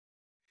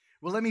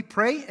Well, let me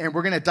pray, and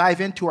we're going to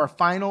dive into our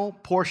final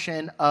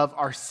portion of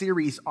our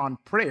series on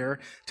prayer.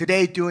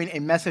 Today, doing a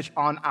message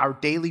on our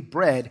daily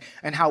bread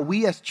and how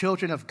we as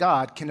children of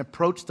God can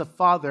approach the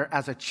Father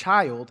as a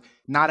child,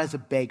 not as a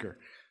beggar.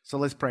 So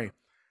let's pray.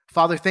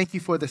 Father, thank you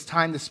for this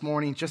time this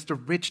morning, just the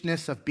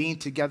richness of being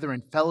together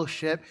in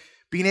fellowship,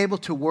 being able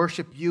to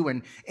worship you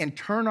and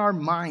turn our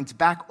minds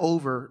back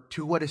over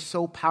to what is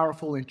so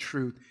powerful in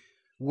truth.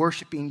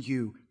 Worshiping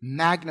you,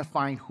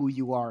 magnifying who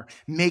you are,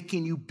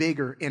 making you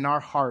bigger in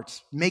our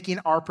hearts, making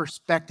our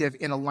perspective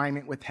in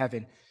alignment with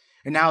heaven.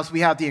 And now as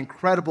we have the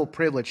incredible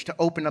privilege to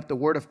open up the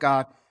Word of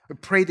God, I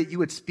pray that you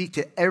would speak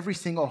to every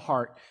single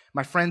heart.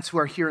 My friends who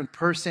are here in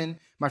person,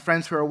 my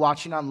friends who are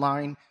watching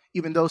online,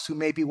 even those who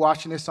may be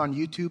watching this on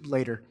YouTube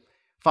later.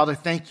 Father,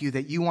 thank you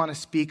that you want to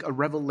speak a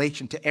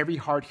revelation to every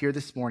heart here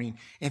this morning.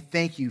 And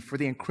thank you for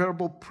the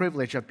incredible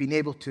privilege of being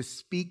able to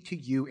speak to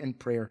you in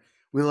prayer.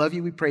 We love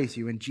you, we praise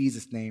you. In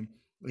Jesus' name,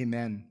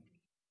 amen.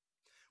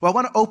 Well, I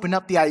want to open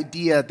up the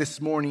idea this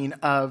morning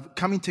of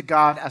coming to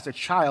God as a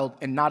child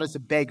and not as a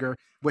beggar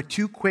with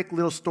two quick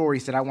little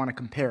stories that I want to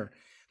compare.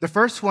 The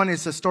first one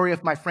is the story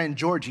of my friend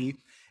Georgie,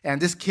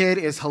 and this kid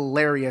is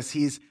hilarious.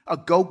 He's a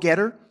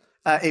go-getter.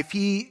 If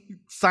he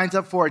signs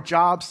up for a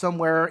job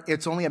somewhere,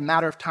 it's only a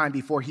matter of time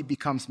before he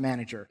becomes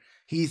manager.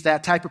 He's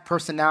that type of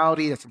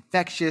personality that's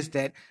infectious,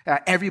 that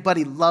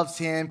everybody loves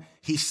him.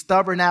 He's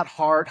stubborn at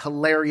heart,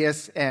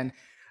 hilarious. And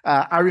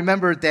I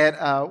remember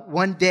that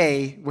one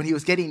day when he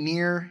was getting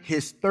near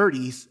his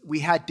 30s, we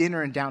had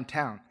dinner in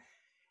downtown.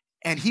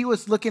 And he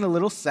was looking a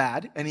little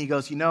sad. And he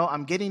goes,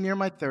 I'm getting near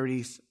my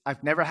 30s.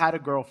 I've never had a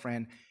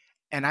girlfriend.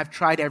 And I've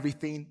tried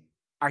everything.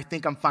 I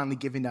think I'm finally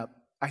giving up.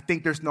 I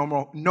think there's no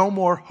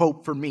more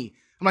hope for me.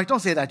 I'm like,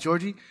 don't say that,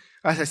 Georgie.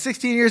 I said,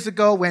 16 years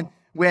ago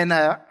when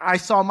I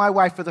saw my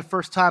wife for the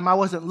first time, I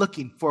wasn't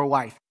looking for a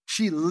wife.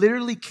 She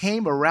literally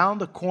came around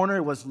the corner.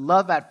 It was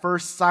love at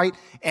first sight.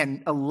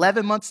 And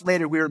 11 months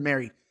later, we were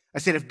married. I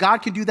said, if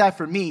God can do that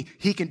for me,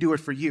 he can do it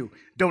for you.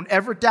 Don't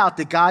ever doubt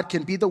that God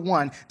can be the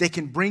one that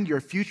can bring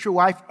your future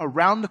wife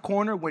around the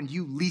corner when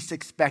you least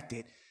expect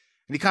it.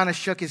 And he kind of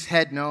shook his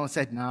head no and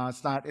said, no,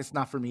 it's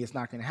not for me. It's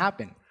not going to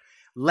happen.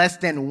 Less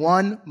than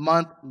 1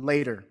 month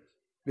later,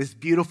 this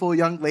beautiful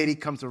young lady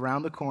comes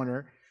around the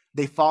corner.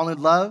 They fall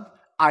in love.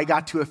 I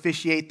got to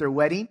officiate their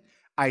wedding.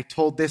 I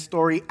told this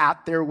story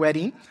at their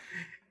wedding.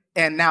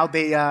 And now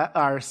they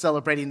are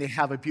celebrating. They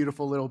have a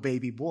beautiful little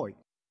baby boy.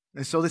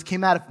 And so this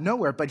came out of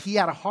nowhere, but he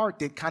had a heart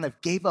that kind of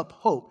gave up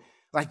hope.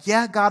 Like,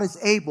 yeah, God is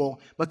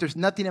able, but there's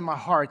nothing in my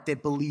heart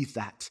that believes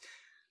that.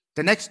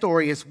 The next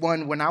story is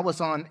one when I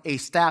was on a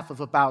staff of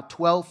about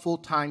 12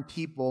 full-time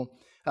people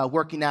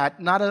working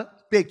at not a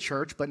big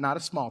church, but not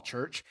a small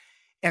church.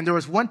 And there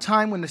was one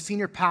time when the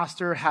senior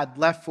pastor had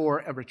left for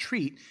a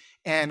retreat.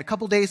 And a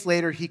couple days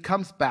later, he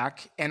comes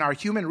back, and our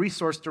human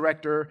resource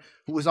director,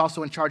 who was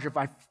also in charge of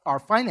our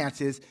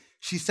finances,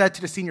 she said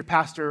to the senior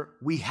pastor,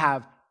 we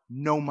have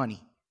no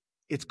money.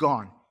 It's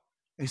gone.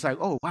 And he's like,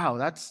 oh, wow,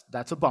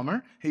 that's a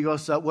bummer. He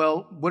goes,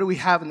 well, what do we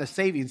have in the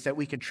savings that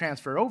we can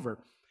transfer over?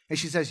 And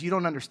she says, you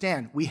don't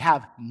understand. We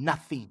have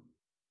nothing.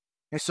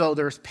 And so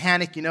there's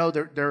panic,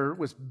 there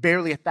was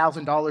barely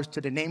 $1,000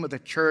 to the name of the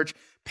church.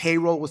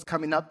 Payroll was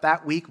coming up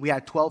that week. We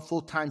had 12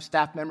 full-time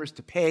staff members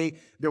to pay.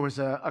 There was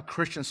a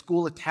Christian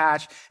school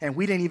attached, and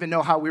we didn't even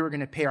know how we were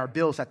going to pay our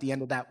bills at the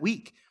end of that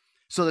week.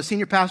 So the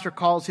senior pastor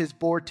calls his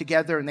board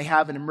together, and they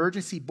have an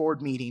emergency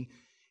board meeting,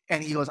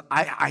 and he goes,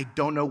 I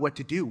don't know what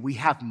to do. We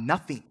have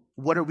nothing.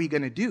 What are we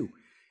going to do?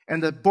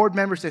 And the board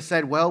members, they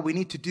said, well, we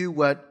need to do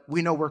what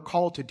we know we're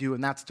called to do,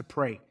 and that's to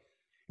pray.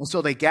 And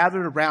so they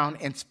gathered around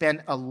and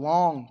spent a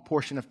long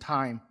portion of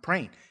time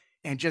praying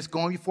and just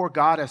going before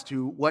God as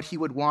to what he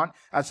would want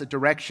as a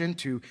direction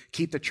to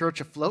keep the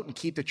church afloat and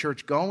keep the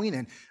church going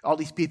and all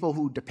these people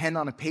who depend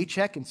on a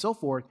paycheck and so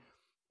forth.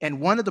 And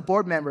one of the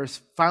board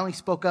members finally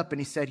spoke up and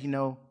he said,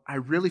 I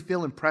really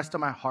feel impressed on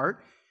my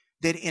heart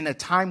that in a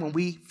time when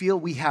we feel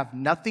we have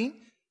nothing,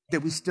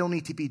 that we still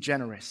need to be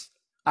generous.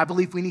 I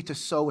believe we need to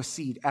sow a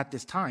seed at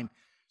this time.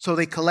 So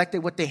they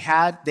collected what they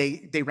had.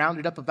 They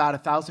rounded up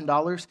about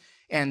 $1,000.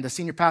 And the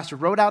senior pastor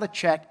wrote out a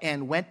check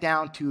and went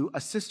down to a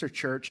sister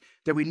church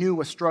that we knew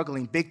was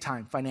struggling big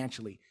time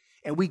financially.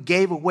 And we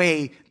gave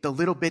away the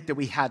little bit that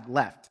we had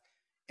left.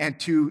 And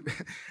to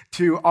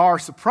our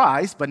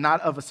surprise, but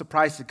not of a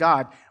surprise to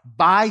God,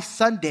 by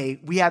Sunday,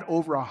 we had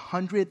over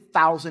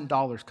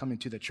 $100,000 come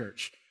into the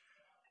church.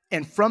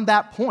 And from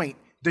that point,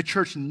 the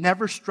church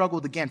never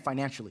struggled again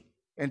financially.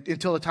 And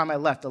until the time I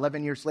left,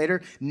 11 years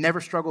later, never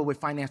struggled with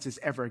finances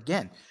ever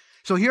again.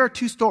 So here are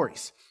two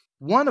stories.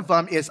 One of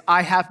them is,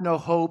 I have no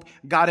hope.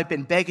 God, I've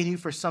been begging you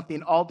for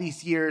something all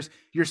these years.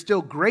 You're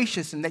still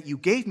gracious in that you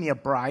gave me a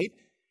bride.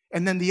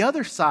 And then the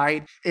other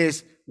side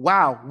is,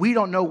 wow, we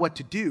don't know what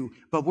to do,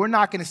 but we're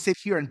not going to sit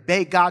here and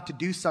beg God to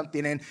do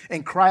something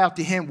and cry out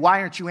to him,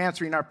 why aren't you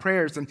answering our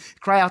prayers? And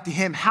cry out to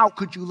him, how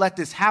could you let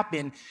this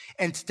happen?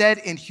 Instead,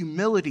 in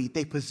humility,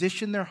 they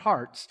position their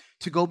hearts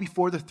to go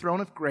before the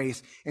throne of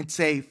grace and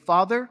say,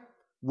 Father,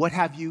 what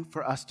have you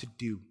for us to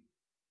do?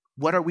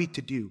 What are we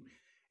to do?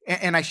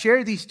 And I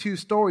share these two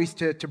stories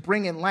to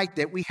bring in light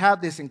that we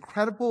have this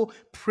incredible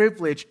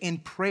privilege in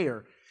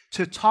prayer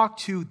to talk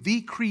to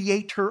the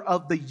creator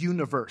of the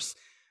universe,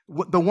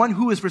 the one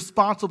who is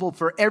responsible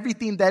for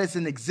everything that is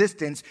in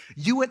existence.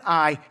 You and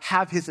I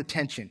have his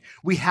attention.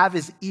 We have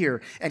his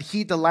ear, and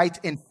he delights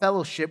in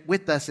fellowship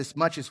with us as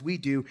much as we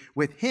do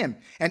with him.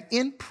 And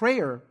in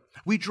prayer,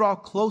 we draw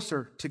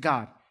closer to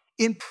God.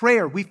 In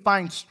prayer, we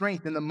find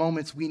strength in the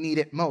moments we need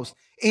it most.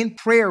 In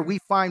prayer, we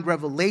find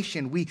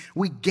revelation.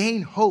 We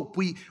gain hope.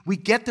 We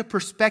get the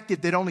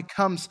perspective that only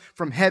comes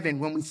from heaven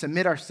when we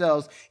submit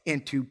ourselves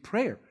into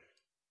prayer.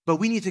 But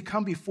we need to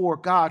come before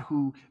God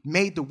who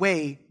made the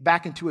way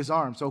back into his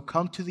arms. Oh,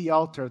 come to the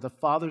altar. The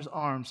Father's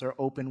arms are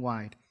open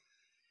wide.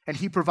 And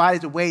he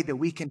provided a way that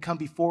we can come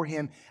before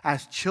him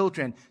as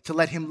children to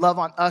let him love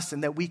on us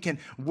and that we can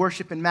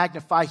worship and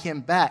magnify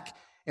him back.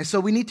 And so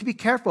we need to be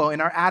careful in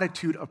our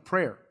attitude of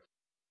prayer.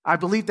 I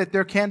believe that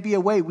there can be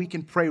a way we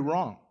can pray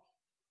wrong.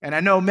 And I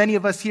know many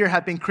of us here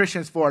have been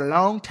Christians for a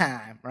long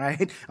time,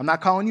 right? I'm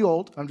not calling you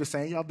old. I'm just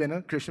saying y'all been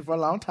a Christian for a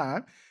long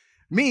time.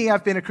 Me,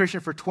 I've been a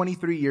Christian for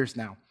 23 years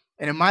now.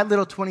 And in my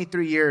little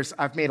 23 years,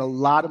 I've made a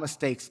lot of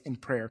mistakes in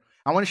prayer.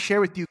 I want to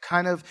share with you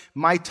kind of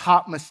my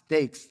top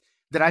mistakes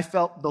that I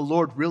felt the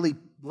Lord really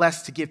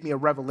blessed to give me a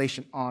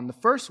revelation on. The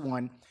first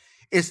one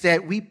is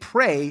that we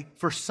pray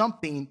for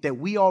something that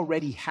we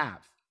already have.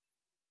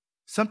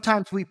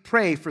 Sometimes we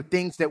pray for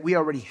things that we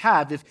already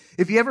have.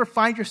 If you ever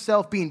find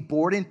yourself being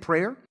bored in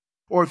prayer,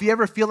 or if you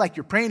ever feel like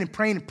you're praying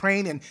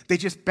and they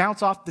just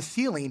bounce off the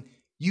ceiling,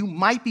 you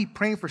might be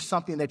praying for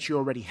something that you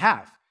already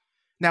have.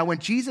 Now, when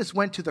Jesus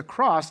went to the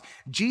cross,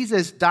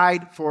 Jesus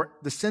died for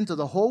the sins of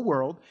the whole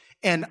world.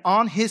 And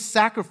on his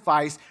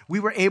sacrifice, we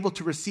were able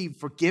to receive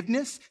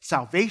forgiveness,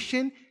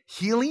 salvation,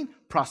 healing,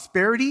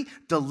 prosperity,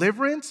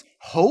 deliverance,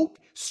 hope,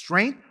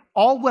 strength,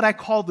 all what I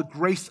call the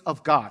grace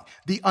of God,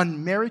 the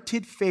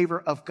unmerited favor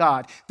of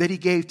God that he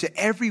gave to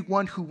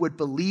everyone who would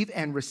believe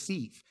and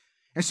receive.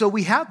 And so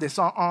we have this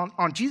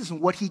on Jesus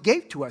and what he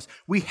gave to us.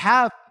 We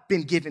have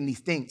been given these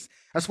things.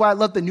 That's why I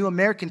love the New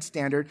American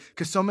Standard,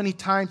 because so many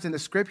times in the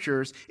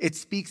scriptures, it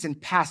speaks in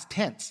past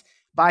tense.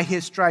 By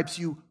his stripes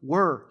you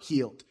were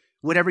healed.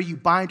 Whatever you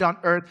bind on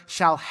earth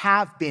shall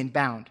have been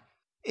bound.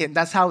 And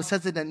that's how it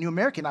says it in the New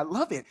American. I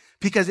love it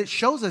because it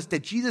shows us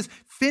that Jesus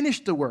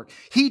finished the work.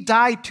 He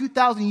died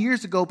 2,000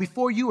 years ago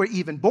before you were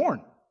even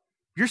born.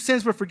 Your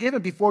sins were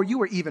forgiven before you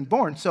were even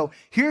born. So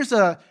here's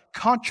a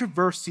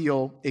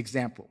controversial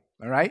example,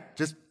 all right?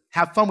 Just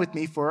have fun with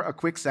me for a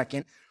quick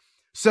second.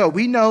 So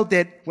we know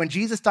that when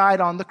Jesus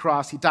died on the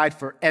cross, he died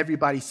for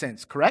everybody's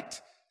sins,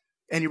 correct?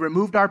 And he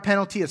removed our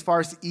penalty as far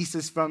as the east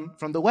is from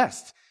the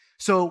west.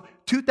 So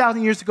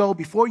 2,000 years ago,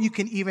 before you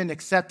can even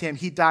accept him,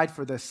 he died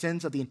for the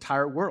sins of the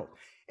entire world.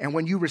 And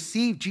when you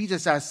receive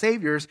Jesus as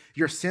saviors,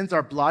 your sins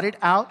are blotted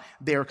out.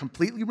 They are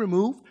completely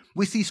removed.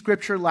 We see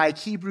scripture like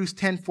Hebrews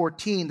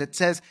 10:14 that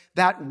says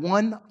that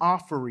one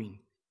offering,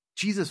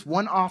 Jesus'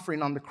 one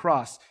offering on the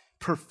cross,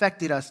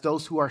 perfected us,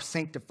 those who are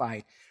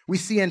sanctified. We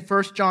see in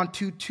 1 John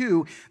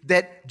 2:2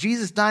 that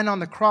Jesus dying on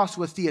the cross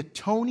was the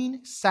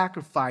atoning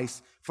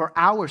sacrifice for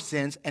our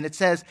sins, and it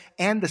says,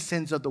 and the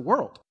sins of the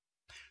world.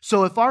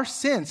 So if our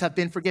sins have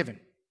been forgiven,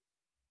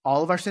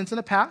 all of our sins in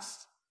the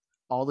past,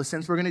 all the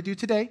sins we're going to do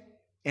today,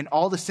 and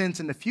all the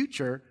sins in the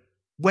future,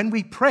 when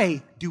we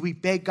pray, do we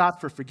beg God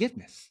for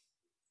forgiveness?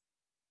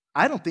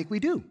 I don't think we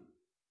do.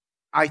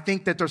 I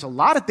think that there's a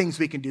lot of things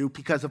we can do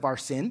because of our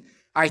sin.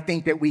 I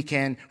think that we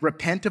can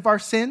repent of our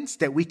sins,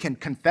 that we can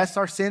confess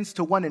our sins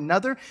to one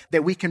another,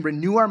 that we can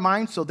renew our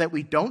minds so that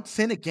we don't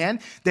sin again,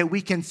 that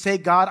we can say,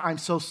 God, I'm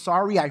so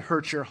sorry I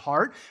hurt your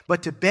heart,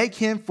 but to beg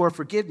him for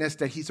forgiveness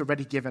that he's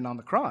already given on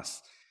the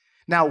cross.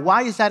 Now,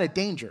 why is that a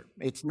danger?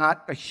 It's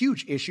not a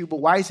huge issue, but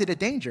why is it a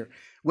danger?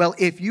 Well,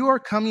 if you are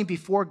coming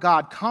before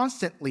God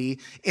constantly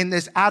in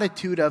this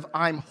attitude of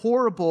I'm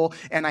horrible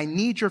and I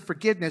need your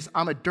forgiveness,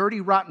 I'm a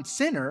dirty, rotten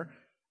sinner,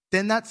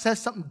 then that says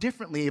something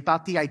differently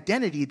about the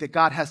identity that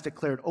God has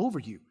declared over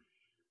you.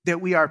 That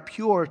we are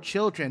pure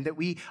children, that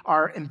we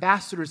are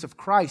ambassadors of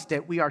Christ,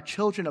 that we are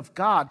children of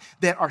God,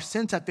 that our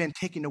sins have been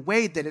taken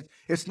away, that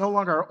it's no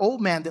longer our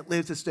old man that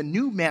lives, it's the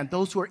new man.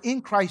 Those who are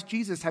in Christ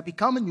Jesus have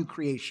become a new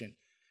creation.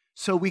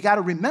 So we got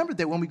to remember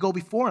that when we go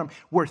before him,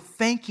 we're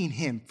thanking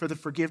him for the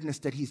forgiveness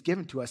that he's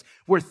given to us.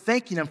 We're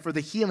thanking him for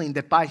the healing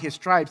that by his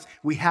stripes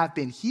we have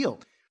been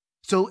healed.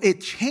 So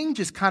it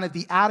changes kind of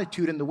the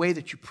attitude and the way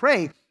that you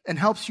pray and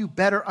helps you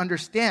better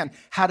understand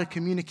how to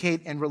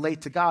communicate and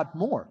relate to God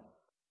more.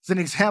 As an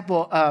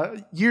example,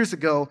 years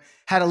ago,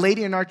 had a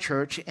lady in our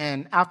church,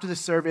 and after the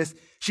service,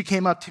 she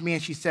came up to me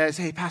and she says,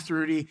 hey, Pastor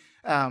Rudy,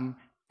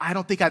 I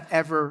don't think I've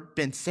ever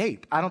been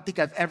saved. I don't think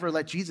I've ever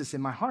let Jesus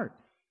in my heart.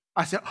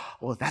 I said, oh,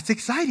 well, that's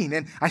exciting.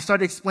 And I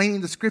started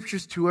explaining the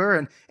scriptures to her.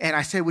 And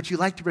I said, would you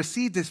like to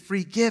receive this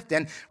free gift?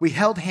 And we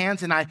held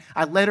hands and I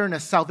led her in a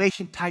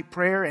salvation type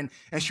prayer. And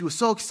she was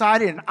so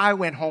excited. And I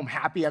went home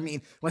happy. I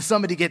mean, when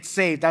somebody gets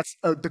saved, that's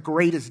the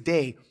greatest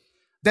day.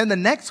 Then the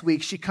next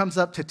week, she comes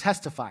up to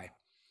testify.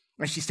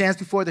 And she stands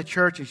before the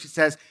church and she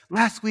says,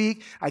 last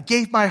week I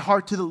gave my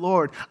heart to the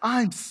Lord.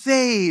 I'm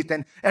saved.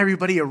 And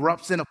everybody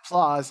erupts in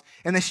applause.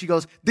 And then she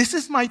goes, this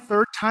is my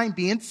third time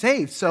being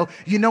saved. So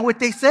you know what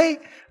they say?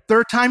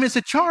 Third time is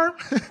a charm.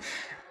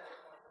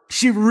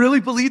 She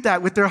really believed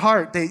that with her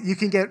heart, that you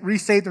can get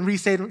resaved and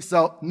resaved.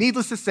 So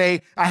needless to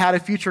say, I had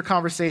a future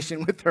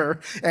conversation with her,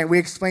 and we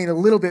explained a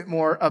little bit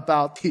more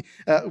about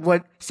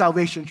what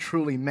salvation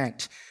truly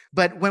meant.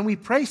 But when we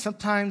pray,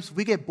 sometimes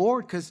we get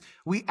bored because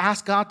we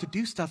ask God to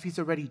do stuff he's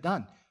already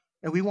done.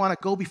 And we want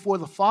to go before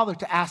the Father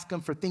to ask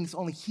him for things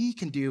only he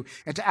can do,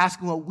 and to ask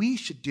him what we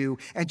should do,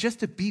 and just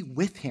to be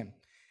with him.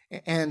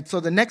 And so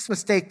the next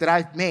mistake that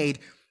I've made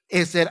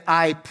is that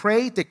I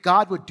prayed that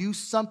God would do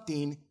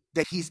something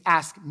that he's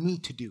asked me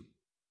to do.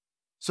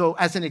 So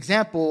as an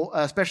example,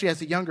 especially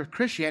as a younger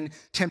Christian,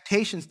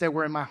 temptations that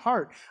were in my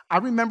heart, I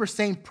remember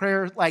saying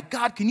prayers like,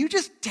 God, can you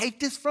just take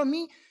this from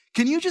me?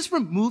 Can you just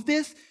remove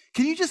this?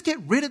 Can you just get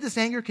rid of this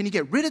anger? Can you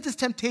get rid of this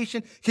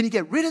temptation? Can you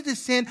get rid of this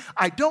sin?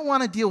 I don't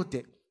want to deal with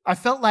it. I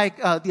felt like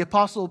the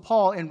Apostle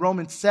Paul in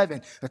Romans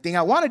 7. The thing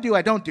I want to do,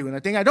 I don't do. And the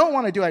thing I don't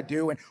want to do, I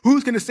do. And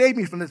who's going to save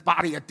me from this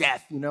body of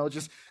death?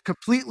 Just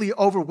completely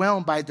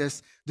overwhelmed by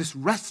this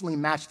wrestling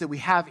match that we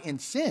have in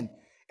sin.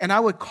 And I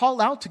would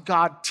call out to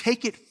God,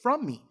 take it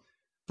from me.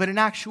 But in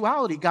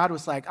actuality, God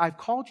was like, I've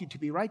called you to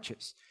be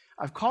righteous.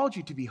 I've called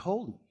you to be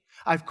holy.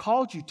 I've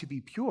called you to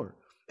be pure.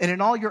 And in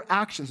all your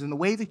actions, and the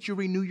way that you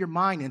renew your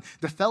mind, and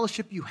the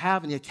fellowship you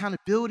have, and the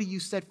accountability you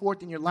set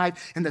forth in your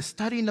life, and the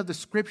studying of the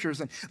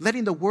scriptures, and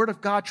letting the word of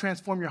God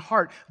transform your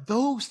heart,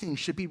 those things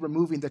should be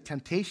removing the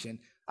temptation.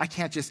 I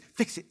can't just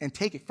fix it and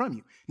take it from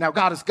you. Now,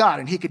 God is God,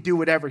 and he could do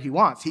whatever he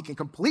wants. He can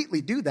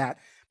completely do that.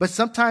 But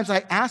sometimes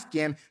I ask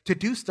him to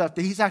do stuff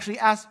that he's actually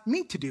asked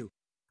me to do.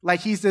 Like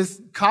he's this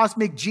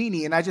cosmic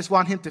genie, and I just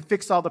want him to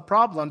fix all the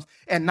problems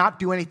and not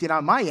do anything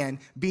on my end,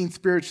 being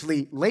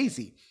spiritually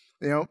lazy.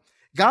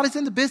 God is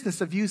in the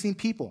business of using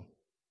people.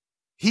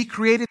 He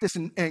created this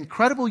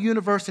incredible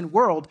universe and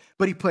world,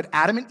 but he put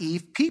Adam and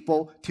Eve,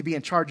 people, to be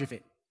in charge of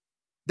it.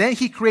 Then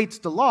he creates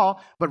the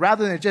law, but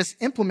rather than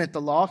just implement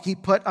the law, he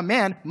put a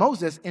man,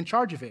 Moses, in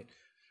charge of it.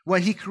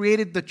 When he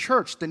created the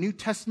church, the New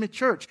Testament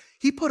church,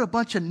 he put a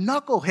bunch of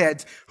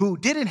knuckleheads who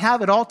didn't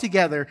have it all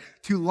together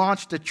to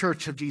launch the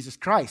church of Jesus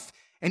Christ.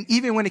 And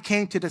even when it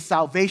came to the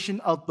salvation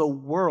of the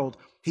world,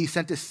 he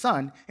sent his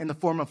son in the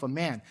form of a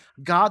man.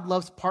 God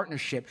loves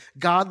partnership.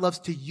 God loves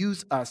to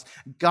use us.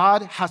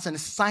 God has an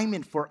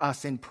assignment for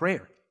us in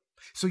prayer.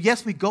 So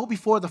yes, we go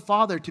before the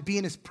Father to be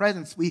in his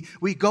presence.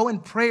 We go in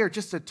prayer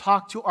just to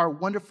talk to our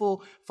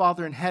wonderful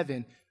Father in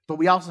heaven, but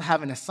we also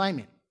have an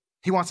assignment.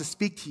 He wants to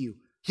speak to you.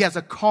 He has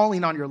a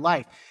calling on your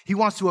life. He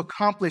wants to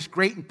accomplish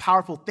great and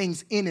powerful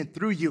things in and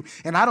through you.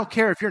 And I don't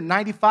care if you're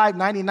 95,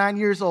 99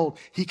 years old,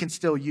 he can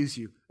still use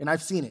you. And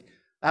I've seen it.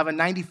 I have a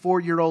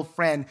 94-year-old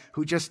friend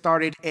who just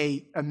started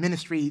a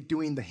ministry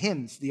doing the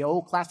hymns, the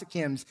old classic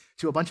hymns,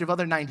 to a bunch of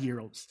other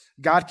 90-year-olds.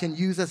 God can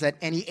use us at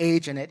any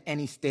age and at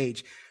any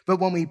stage. But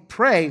when we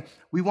pray,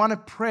 we want to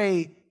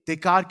pray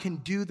that God can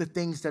do the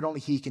things that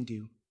only he can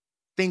do.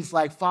 Things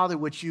like, Father,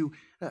 would you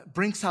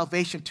bring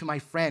salvation to my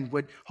friend?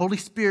 Holy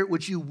Spirit,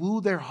 would you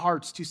woo their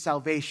hearts to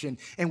salvation?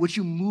 And would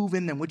you move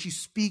in them? Would you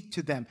speak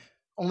to them?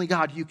 Only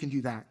God, you can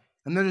do that.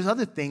 And then there's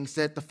other things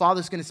that the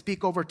Father's going to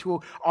speak over to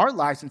our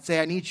lives and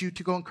say, I need you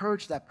to go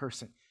encourage that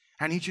person.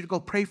 I need you to go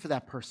pray for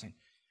that person.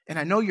 And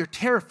I know you're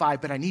terrified,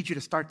 but I need you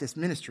to start this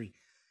ministry.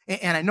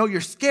 And I know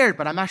you're scared,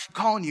 but I'm actually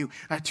calling you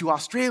to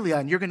Australia,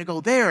 and you're going to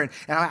go there, and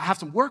I have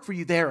some work for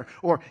you there.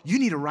 Or you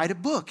need to write a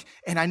book.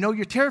 And I know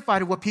you're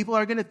terrified of what people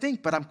are going to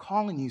think, but I'm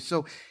calling you.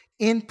 So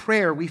in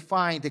prayer, we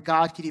find that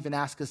God can even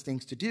ask us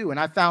things to do. And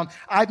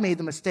I've made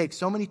the mistake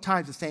so many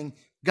times of saying,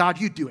 God,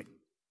 you do it.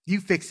 You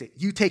fix it.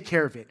 You take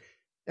care of it.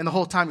 And the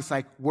whole time it's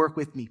like, work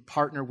with me,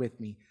 partner with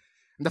me.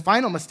 And the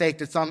final mistake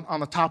that's on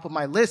the top of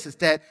my list is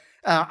that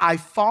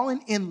I've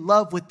fallen in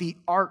love with the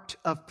art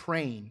of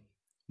praying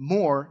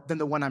more than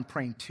the one I'm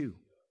praying to.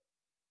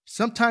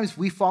 Sometimes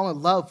we fall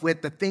in love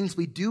with the things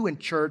we do in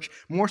church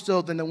more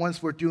so than the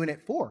ones we're doing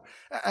it for.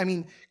 I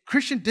mean,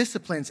 Christian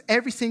disciplines,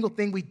 every single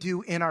thing we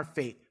do in our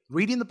faith,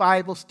 reading the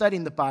Bible,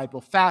 studying the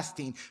Bible,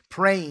 fasting,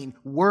 praying,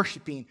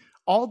 worshiping,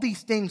 all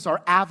these things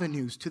are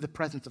avenues to the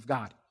presence of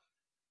God.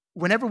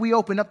 Whenever we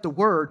open up the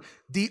Word,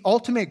 the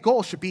ultimate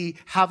goal should be,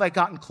 have I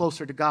gotten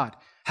closer to God?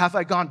 Have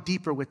I gone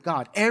deeper with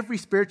God? Every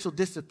spiritual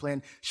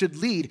discipline should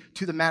lead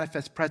to the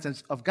manifest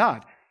presence of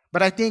God.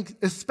 But I think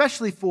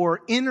especially for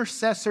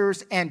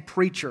intercessors and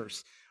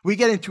preachers, we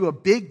get into a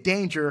big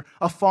danger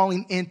of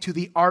falling into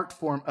the art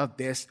form of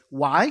this.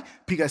 Why?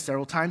 Because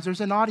several times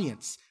there's an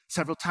audience.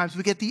 Several times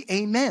we get the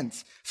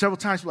amens. Several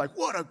times we're like,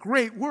 what a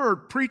great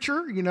word,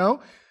 preacher,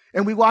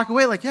 And we walk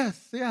away like,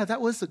 yes, yeah,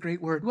 that was a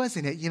great word,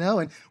 wasn't it?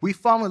 And we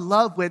fall in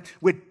love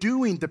with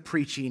doing the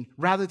preaching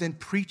rather than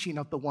preaching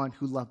of the one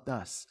who loved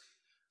us.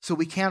 So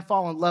we can't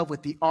fall in love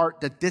with the art,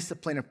 the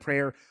discipline of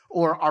prayer,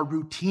 or our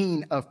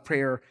routine of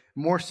prayer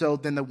more so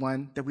than the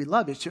one that we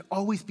love. It should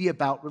always be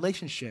about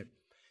relationship.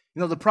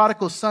 The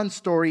prodigal son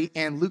story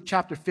in Luke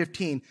chapter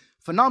 15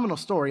 Phenomenal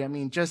story. I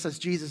mean, just as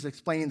Jesus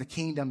explaining the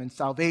kingdom and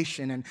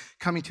salvation and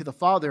coming to the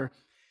Father.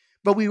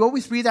 But we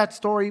always read that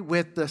story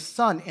with the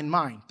son in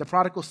mind, the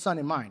prodigal son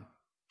in mind.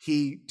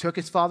 He took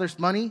his father's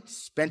money,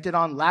 spent it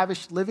on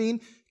lavish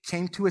living,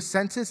 came to his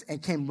senses,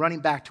 and came running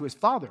back to his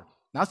father.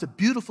 Now, it's a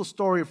beautiful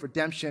story of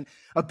redemption,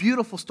 a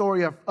beautiful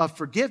story of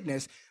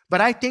forgiveness.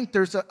 But I think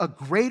there's a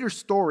greater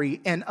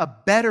story and a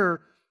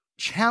better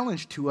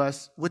challenge to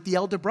us with the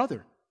elder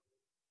brother.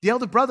 The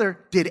elder brother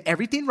did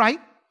everything right.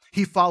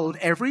 He followed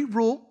every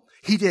rule.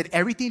 He did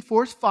everything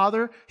for his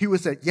father. He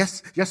was a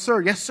yes, yes,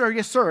 sir, yes, sir,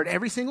 yes, sir, at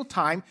every single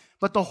time.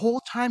 But the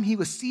whole time he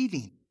was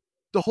seething.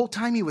 The whole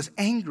time he was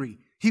angry.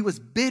 He was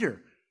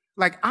bitter.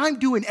 Like, I'm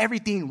doing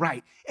everything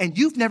right, and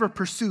you've never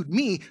pursued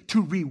me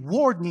to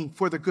reward me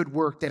for the good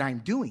work that I'm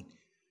doing.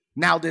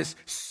 Now this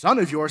son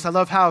of yours, I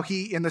love how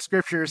he in the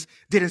scriptures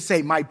didn't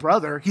say my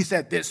brother. He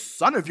said this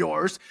son of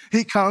yours.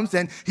 He comes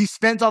and he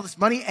spends all this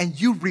money and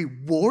you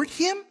reward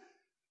him?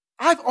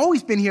 I've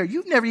always been here.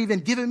 You've never even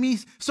given me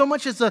so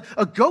much as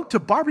a goat to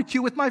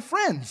barbecue with my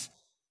friends.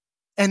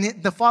 And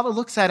the father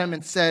looks at him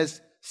and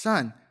says,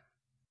 son,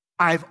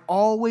 I've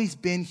always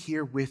been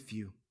here with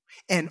you.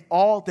 And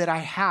all that I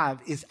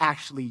have is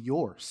actually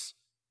yours.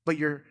 But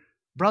your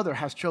brother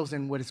has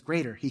chosen what is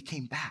greater. He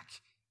came back.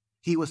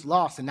 He was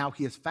lost and now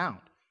he is found.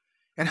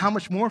 And how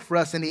much more for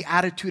us in the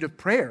attitude of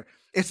prayer?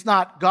 It's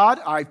not, God,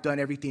 I've done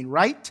everything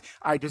right.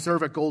 I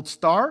deserve a gold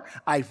star.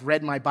 I've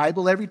read my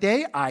Bible every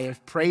day. I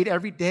have prayed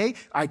every day.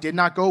 I did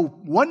not go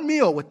one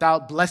meal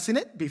without blessing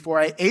it before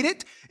I ate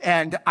it.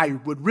 And I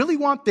would really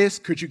want this.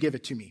 Could you give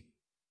it to me?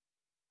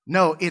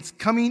 No, it's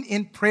coming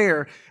in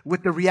prayer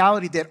with the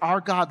reality that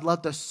our God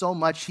loved us so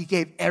much, he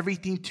gave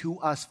everything to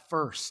us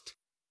first.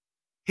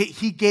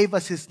 He gave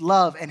us his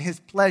love and his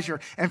pleasure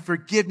and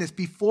forgiveness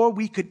before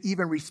we could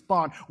even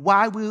respond.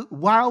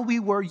 While we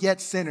were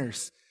yet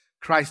sinners,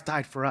 Christ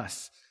died for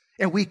us.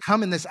 And we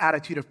come in this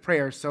attitude of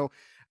prayer. So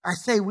I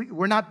say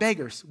we're not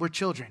beggars, we're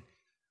children.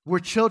 We're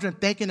children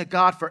thanking to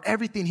God for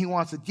everything he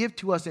wants to give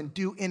to us and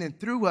do in and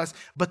through us.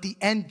 But the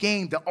end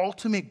game, the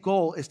ultimate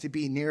goal is to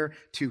be near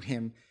to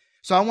him.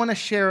 So I want to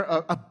share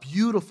a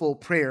beautiful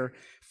prayer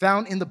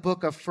found in the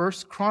book of 1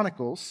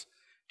 Chronicles,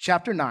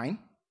 chapter 9.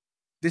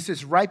 This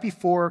is right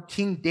before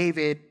King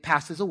David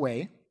passes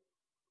away.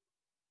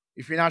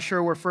 If you're not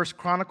sure where 1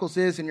 Chronicles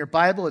is in your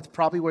Bible, it's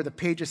probably where the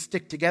pages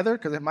stick together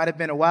because it might have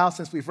been a while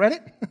since we've read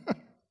it.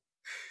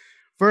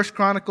 1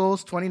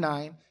 Chronicles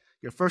 29,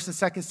 your 1st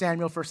and 2nd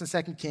Samuel, 1st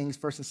and 2nd Kings,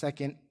 1st and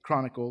 2nd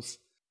Chronicles.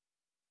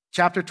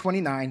 Chapter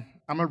 29,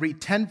 I'm going to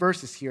read 10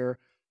 verses here.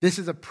 This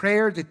is a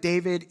prayer that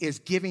David is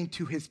giving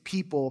to his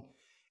people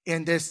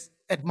in this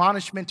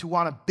admonishment to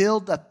want to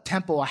build a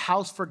temple, a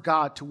house for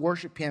God, to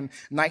worship him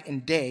night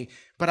and day.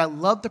 But I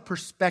love the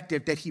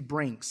perspective that he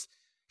brings.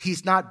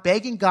 He's not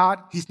begging God.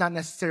 He's not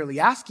necessarily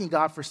asking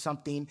God for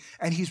something.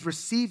 And he's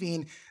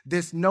receiving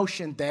this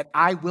notion that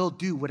I will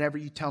do whatever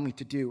you tell me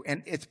to do.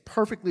 And it's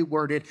perfectly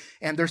worded.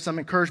 And there's some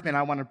encouragement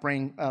I want to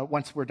bring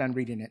once we're done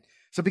reading it.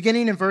 So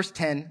beginning in verse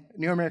 10,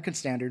 New American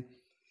Standard.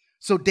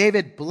 So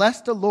David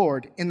blessed the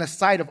Lord in the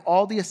sight of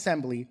all the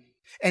assembly.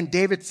 And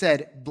David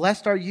said,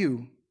 blessed are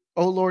you,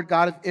 O Lord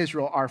God of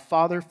Israel, our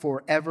Father,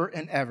 forever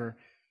and ever.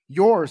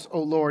 Yours,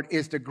 O Lord,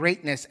 is the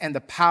greatness and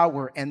the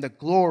power and the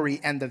glory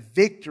and the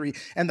victory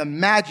and the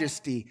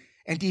majesty.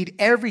 Indeed,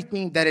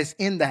 everything that is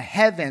in the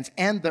heavens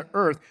and the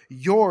earth,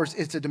 yours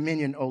is the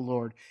dominion, O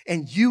Lord.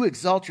 And you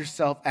exalt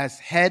yourself as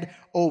head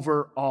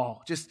over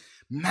all. Just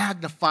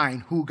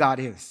magnifying who God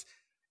is.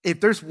 If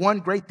there's one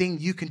great thing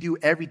you can do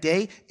every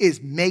day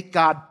is make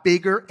God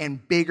bigger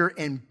and bigger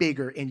and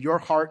bigger in your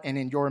heart and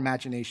in your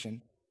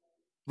imagination.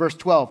 Verse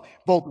 12,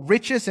 both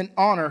riches and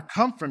honor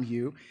come from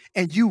you,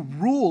 and you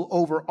rule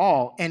over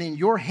all, and in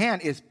your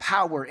hand is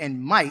power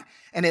and might,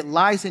 and it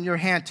lies in your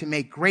hand to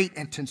make great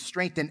and to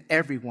strengthen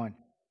everyone.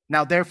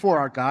 Now, therefore,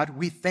 our God,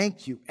 we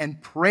thank you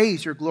and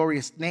praise your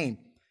glorious name.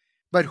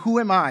 But who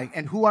am I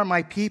and who are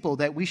my people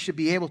that we should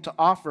be able to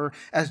offer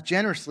as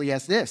generously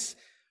as this?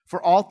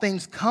 For all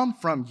things come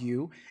from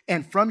you,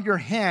 and from your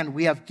hand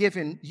we have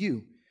given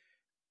you.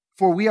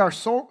 For we are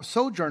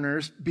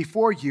sojourners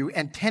before you,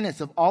 and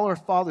tenants of all our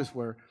fathers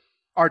were.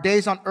 Our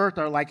days on earth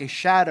are like a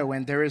shadow,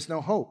 and there is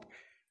no hope.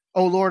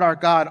 O Lord our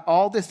God,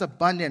 all this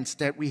abundance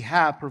that we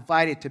have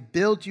provided to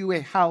build you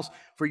a house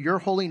for your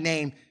holy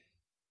name,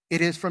 it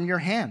is from your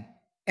hand,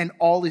 and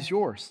all is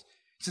yours.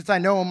 Since I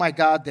know, O my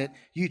God, that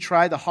you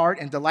try the heart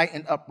and delight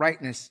in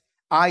uprightness,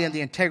 I, in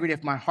the integrity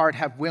of my heart,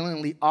 have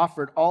willingly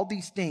offered all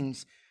these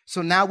things.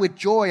 So now with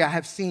joy I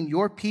have seen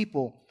your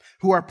people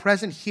who are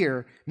present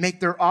here make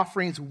their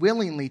offerings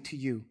willingly to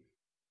you.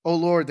 O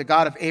Lord, the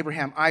God of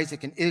Abraham,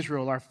 Isaac, and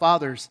Israel, our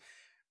fathers,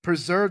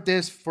 preserve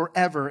this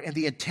forever in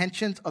the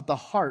intentions of the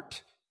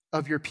heart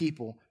of your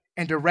people,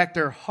 and direct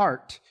their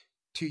heart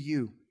to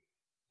you.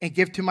 And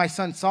give to my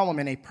son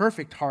Solomon a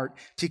perfect heart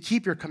to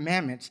keep your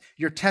commandments,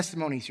 your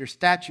testimonies, your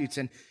statutes,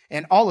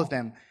 and all of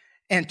them,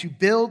 and to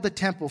build the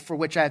temple for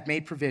which I have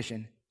made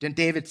provision. Then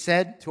David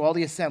said to all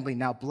the assembly,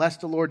 now bless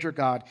the Lord your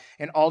God.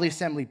 And all the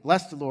assembly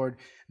blessed the Lord,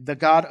 the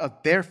God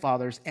of their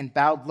fathers, and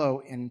bowed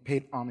low and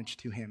paid homage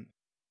to him.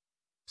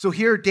 So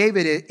here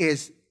David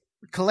is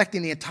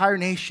collecting the entire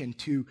nation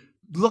to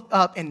look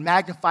up and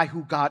magnify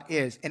who God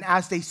is. And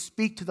as they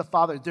speak to the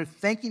Father, they're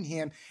thanking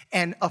him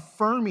and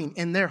affirming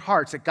in their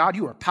hearts that God,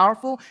 you are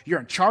powerful.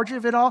 You're in charge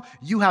of it all.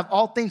 You have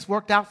all things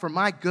worked out for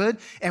my good.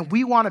 And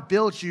we want to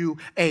build you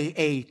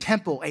a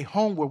temple, a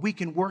home where we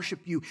can worship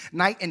you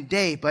night and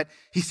day. But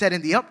he said,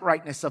 in the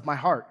uprightness of my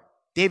heart.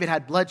 David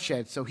had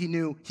bloodshed, so he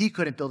knew he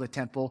couldn't build a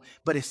temple,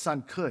 but his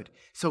son could.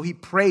 So he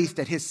prays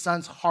that his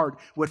son's heart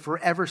would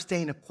forever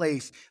stay in a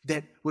place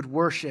that would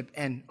worship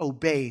and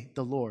obey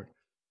the Lord.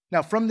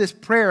 Now, from this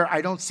prayer,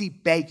 I don't see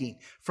begging.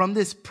 From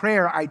this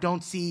prayer, I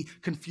don't see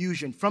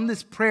confusion. From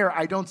this prayer,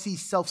 I don't see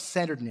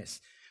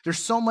self-centeredness. There's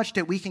so much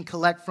that we can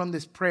collect from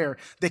this prayer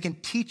that can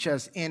teach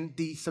us in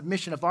the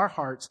submission of our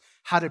hearts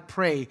how to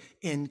pray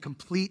in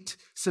complete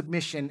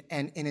submission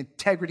and in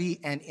integrity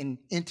and in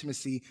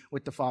intimacy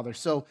with the Father.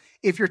 So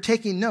if you're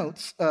taking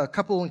notes, a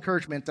couple of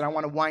encouragement that I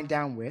want to wind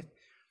down with.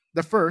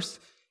 The first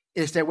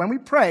is that when we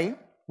pray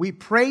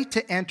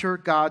to enter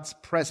God's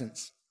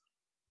presence.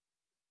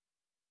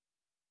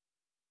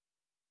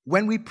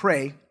 When we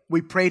pray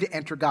to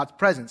enter God's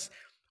presence.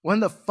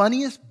 One of the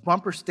funniest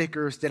bumper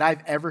stickers that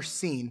I've ever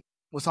seen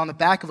was on the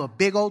back of a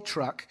big old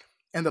truck,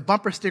 and the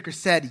bumper sticker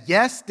said,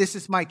 yes, this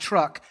is my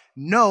truck.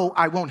 No,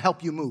 I won't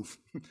help you move.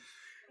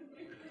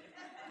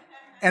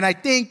 And I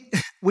think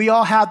we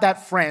all have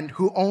that friend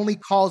who only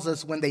calls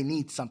us when they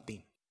need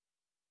something.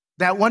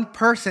 That one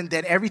person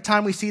that every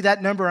time we see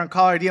that number on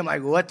caller ID, I'm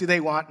like, what do they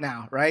want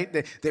now,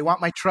 right? They want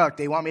my truck.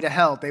 They want me to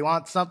help. They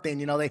want something,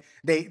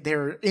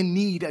 they're in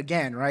need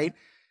again, right?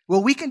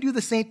 Well, we can do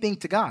the same thing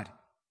to God.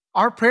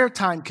 Our prayer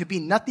time could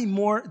be nothing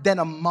more than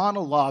a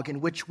monologue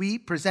in which we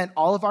present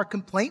all of our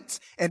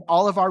complaints and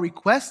all of our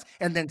requests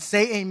and then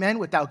say amen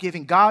without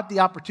giving God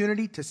the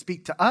opportunity to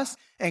speak to us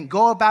and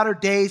go about our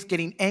days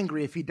getting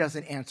angry if he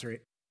doesn't answer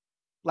it.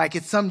 Like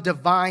it's some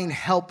divine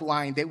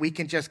helpline that we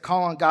can just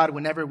call on God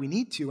whenever we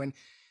need to. And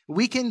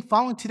we can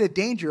fall into the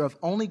danger of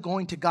only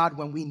going to God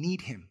when we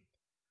need him,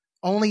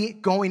 only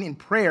going in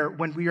prayer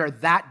when we are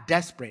that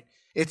desperate.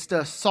 It's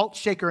the salt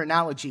shaker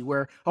analogy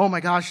where, oh my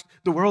gosh,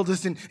 the world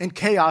is in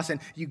chaos,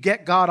 and you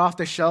get God off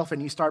the shelf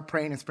and you start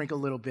praying and sprinkle a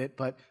little bit.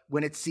 But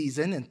when it's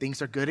season and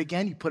things are good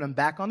again, you put him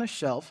back on the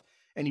shelf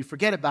and you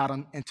forget about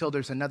him until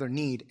there's another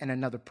need and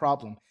another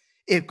problem.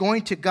 If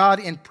going to God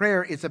in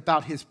prayer is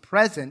about his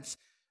presence,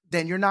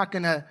 then you're not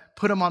going to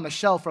put him on the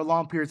shelf for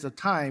long periods of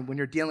time when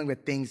you're dealing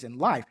with things in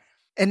life.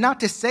 And not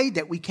to say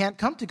that we can't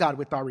come to God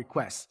with our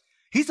requests.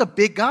 He's a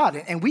big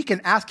God, and we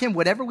can ask him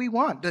whatever we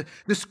want.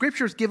 The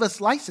scriptures give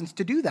us license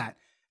to do that.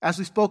 As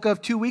we spoke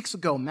of 2 weeks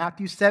ago,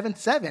 Matthew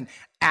 7:7,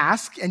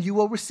 ask and you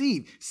will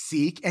receive,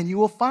 seek and you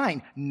will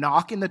find,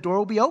 knock and the door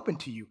will be open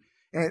to you.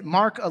 And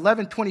Mark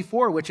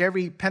 11:24, which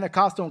every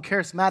Pentecostal and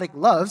charismatic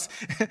loves,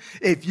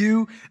 if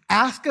you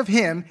ask of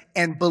him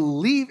and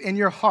believe in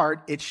your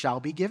heart, it shall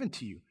be given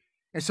to you.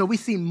 And so we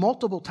see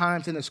multiple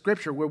times in the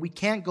scripture where we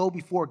can't go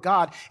before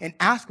God and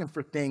ask him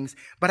for things,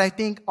 but I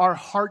think our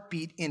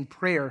heartbeat in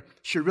prayer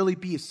should really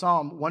be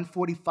Psalm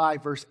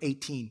 145, verse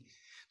 18,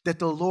 that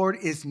the Lord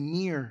is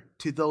near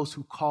to those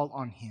who call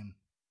on him.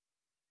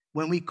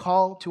 When we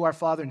call to our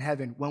Father in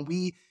heaven, when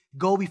we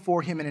go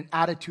before him in an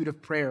attitude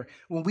of prayer,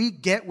 when we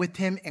get with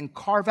him and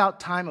carve out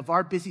time of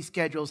our busy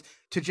schedules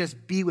to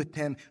just be with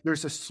him,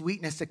 there's a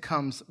sweetness that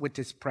comes with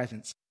his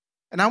presence.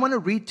 And I want to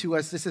read to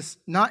us, this is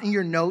not in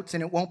your notes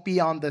and it won't be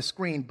on the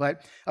screen,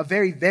 but a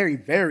very, very,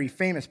 very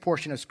famous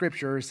portion of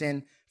scripture is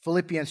in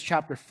Philippians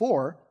chapter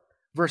 4,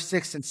 verse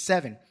 6 and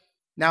 7.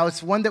 Now,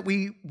 it's one that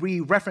we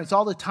reference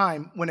all the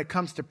time when it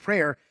comes to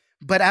prayer,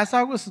 but as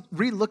I was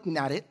re-looking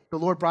at it, the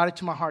Lord brought it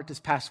to my heart this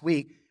past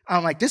week.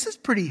 I'm like, this is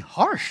pretty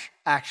harsh,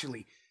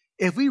 actually.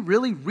 If we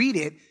really read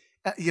it,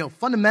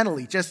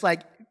 fundamentally, just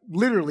like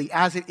literally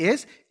as it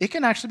is, it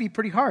can actually be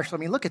pretty harsh. I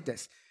mean, look at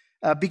this.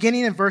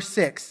 Beginning in verse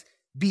 6.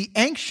 Be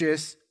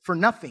anxious for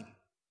nothing.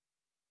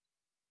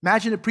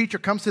 Imagine a preacher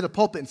comes to the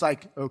pulpit and it's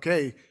like,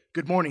 okay,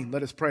 good morning,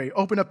 let us pray.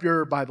 Open up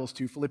your Bibles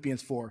to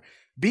Philippians 4.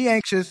 Be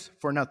anxious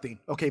for nothing.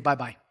 Okay,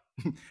 bye-bye.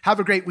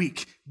 Have a great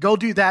week. Go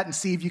do that and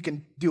see if you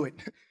can do it.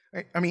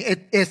 I mean,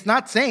 it's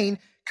not saying,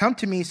 come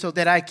to me so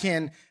that I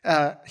can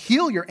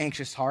heal your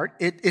anxious heart.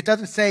 It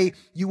doesn't say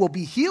you will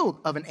be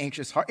healed of an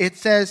anxious heart. It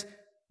says,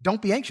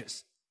 don't be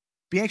anxious.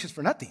 Be anxious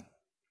for nothing.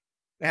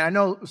 And I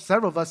know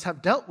several of us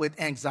have dealt with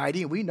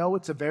anxiety, and we know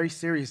it's a very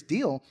serious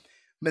deal.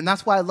 And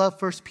that's why I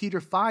love 1 Peter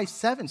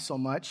 5:7 so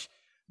much,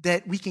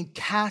 that we can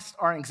cast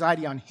our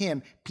anxiety on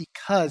him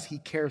because he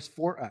cares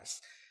for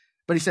us.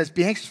 But he says,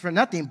 be anxious for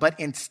nothing, but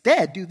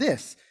instead do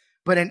this.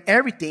 But in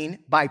everything,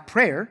 by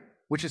prayer,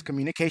 which is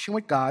communication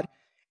with God,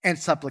 and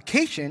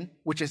supplication,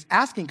 which is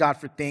asking God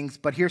for things,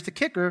 but here's the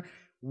kicker,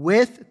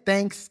 with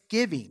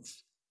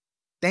thanksgivings.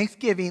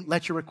 Thanksgiving,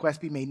 let your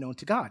request be made known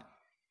to God.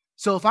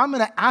 So if I'm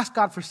going to ask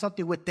God for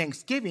something with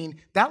thanksgiving,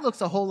 that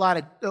looks a whole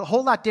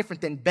lot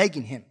different than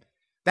begging him.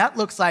 That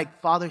looks like,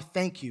 Father,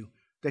 thank you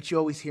that you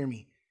always hear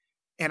me.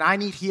 and I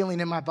need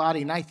healing in my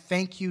body. And I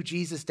thank you,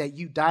 Jesus, that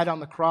you died on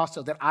the cross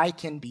so that I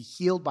can be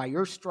healed by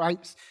your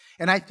stripes.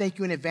 And I thank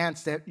you in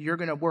advance that you're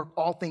going to work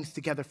all things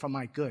together for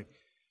my good.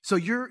 So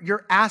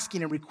you're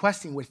asking and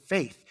requesting with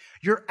faith.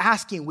 You're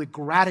asking with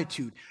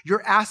gratitude.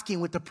 You're asking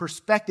with the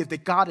perspective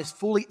that God is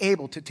fully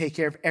able to take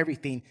care of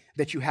everything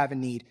that you have in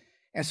need.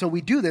 And so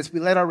we do this. We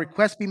let our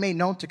requests be made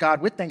known to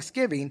God with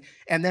thanksgiving.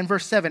 And then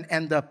verse 7,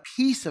 and the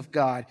peace of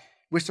God,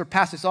 which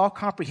surpasses all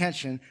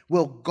comprehension,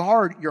 will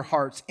guard your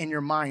hearts and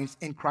your minds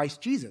in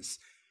Christ Jesus.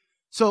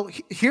 So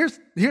here's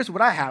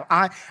what I have.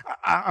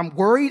 I'm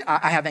worried.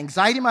 I have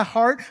anxiety in my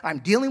heart. I'm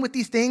dealing with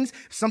these things.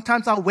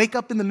 Sometimes I'll wake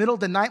up in the middle of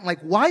the night. I'm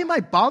like, why am I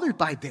bothered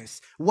by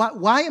this?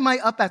 Why am I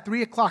up at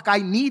 3 o'clock? I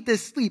need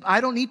this sleep.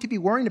 I don't need to be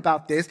worrying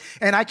about this.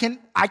 And I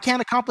can't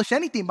accomplish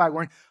anything by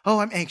worrying. Oh,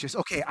 I'm anxious.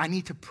 Okay, I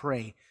need to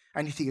pray.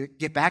 I need to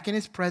get back in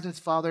his presence,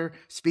 Father.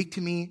 Speak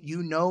to me.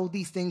 You know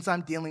these things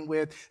I'm dealing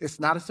with.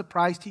 It's not a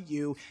surprise to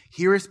you.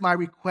 Here is my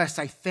request.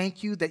 I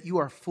thank you that you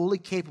are fully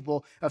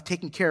capable of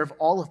taking care of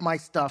all of my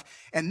stuff.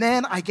 And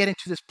then I get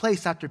into this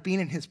place after being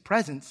in his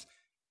presence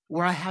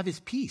where I have his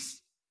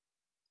peace.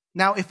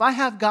 Now, if I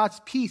have God's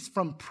peace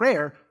from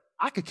prayer,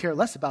 I could care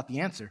less about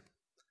the answer.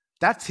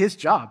 That's his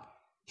job.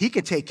 He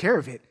could take care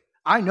of it.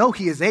 I know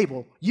he is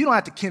able. You don't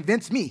have to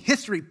convince me.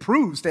 History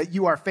proves that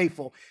you are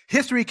faithful.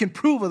 History can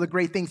prove of the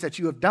great things that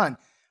you have done.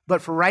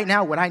 But for right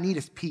now, what I need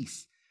is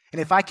peace. And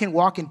if I can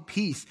walk in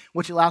peace,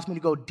 which allows me to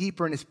go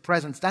deeper in his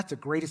presence, that's the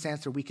greatest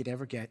answer we could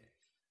ever get.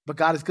 But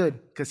God is good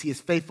because he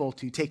is faithful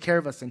to take care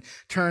of us and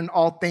turn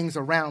all things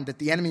around. That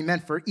the enemy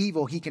meant for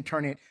evil, he can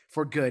turn it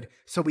for good.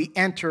 So we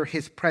enter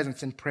his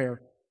presence in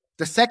prayer.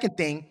 The second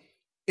thing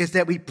is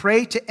that we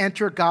pray to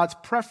enter God's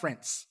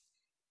preference.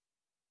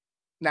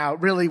 Now,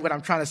 really what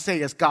I'm trying to say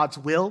is God's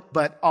will,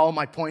 but all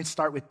my points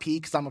start with P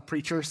because I'm a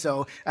preacher,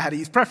 so I had to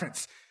use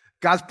preference.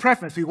 God's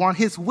preference. We want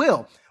his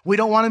will. We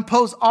don't want to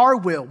impose our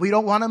will. We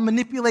don't want to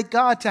manipulate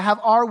God to have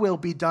our will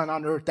be done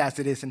on earth as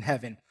it is in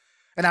heaven.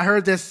 And I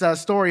heard this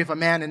story of a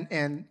man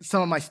in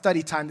some of my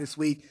study time this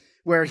week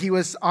where he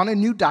was on a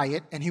new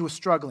diet and he was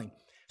struggling.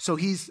 So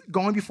he's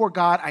going before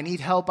God, I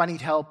need help,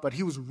 but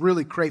he was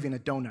really craving a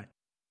donut.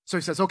 So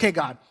he says, okay,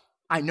 God,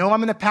 I know I'm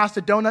going to pass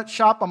the donut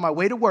shop on my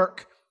way to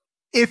work.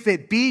 If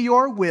it be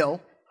your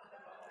will,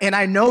 and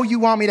I know you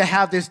want me to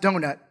have this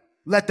donut,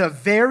 let the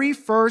very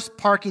first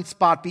parking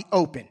spot be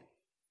open.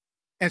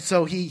 And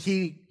so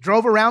he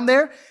drove around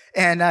there,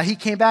 and he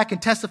came back and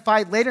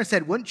testified later and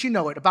said, wouldn't you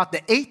know it, about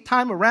the 8th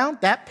time around,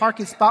 that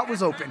parking spot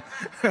was open.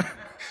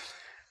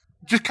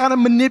 Just kind of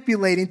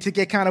manipulating to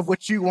get kind of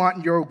what you want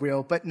in your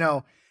will. But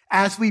no,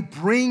 as we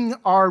bring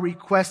our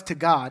request to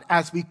God,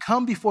 as we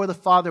come before the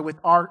Father with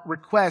our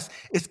request,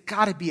 it's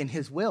got to be in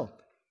his will.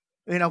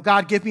 You know,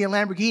 God, give me a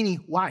Lamborghini.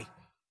 Why?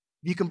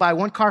 You can buy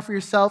one car for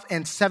yourself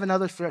and 7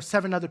 others for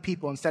 7 other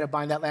people instead of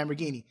buying that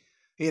Lamborghini.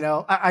 You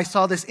know, I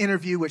saw this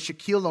interview with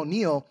Shaquille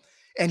O'Neal,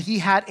 and he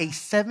had a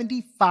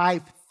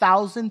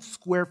 75,000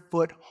 square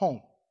foot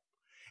home.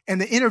 And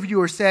the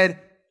interviewer said,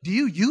 do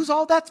you use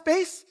all that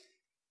space?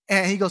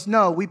 And he goes,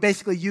 no, we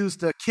basically use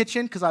the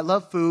kitchen because I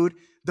love food,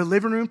 the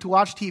living room to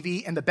watch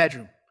TV, and the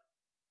bedroom.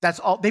 That's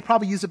all. They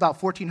probably use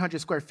about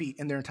 1,400 square feet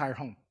in their entire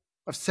home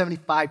of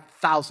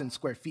 75,000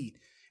 square feet.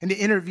 And the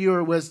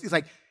interviewer he's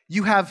like,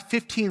 you have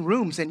 15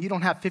 rooms and you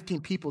don't have 15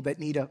 people that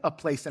need a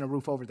place and a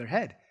roof over their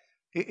head.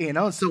 You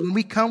know, so when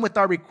we come with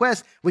our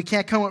requests, we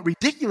can't come with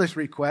ridiculous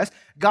requests.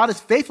 God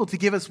is faithful to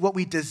give us what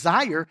we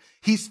desire.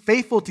 He's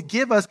faithful to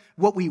give us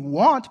what we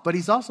want, but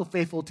he's also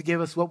faithful to give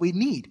us what we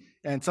need.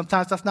 And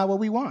sometimes that's not what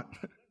we want.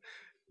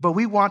 But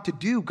we want to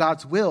do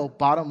God's will,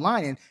 bottom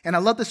line. And I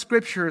love the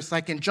scriptures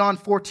like in John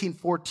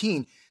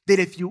 14:14, that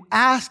if you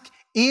ask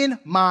in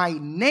my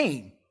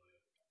name,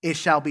 it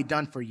shall be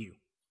done for you.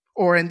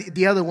 Or in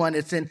the other one,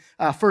 it's in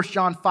 1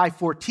 John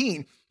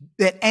 5:14,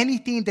 that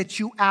anything that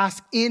you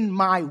ask in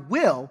my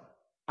will,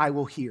 I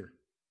will hear.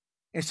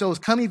 And so it's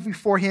coming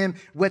before him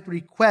with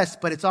requests,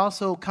 but it's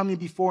also coming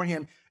before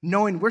him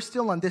knowing we're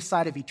still on this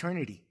side of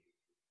eternity.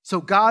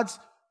 So God's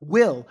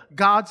will,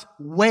 God's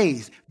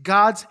ways,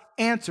 God's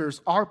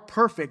answers are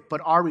perfect,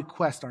 but our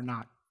requests are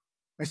not.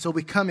 And so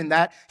we come in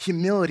that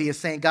humility of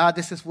saying, God,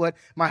 this is what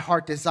my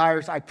heart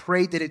desires. I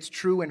pray that it's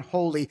true and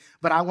holy,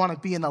 but I want to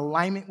be in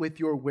alignment with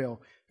your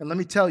will. And let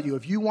me tell you,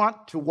 if you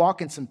want to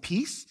walk in some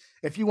peace,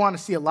 if you want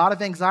to see a lot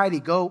of anxiety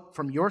go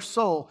from your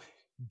soul,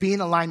 be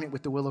in alignment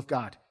with the will of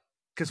God.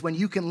 Because when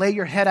you can lay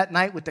your head at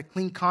night with a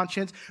clean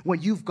conscience,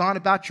 when you've gone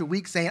about your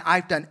week saying,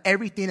 I've done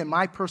everything in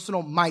my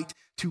personal might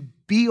to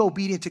be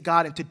obedient to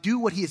God and to do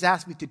what he has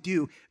asked me to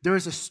do, there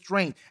is a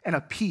strength and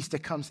a peace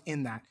that comes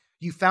in that.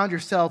 You found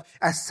yourself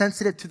as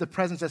sensitive to the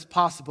presence as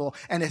possible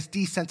and as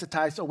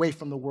desensitized away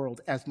from the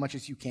world as much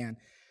as you can.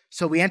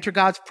 So we enter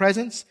God's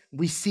presence,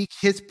 we seek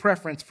his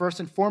preference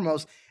first and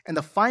foremost, and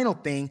the final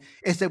thing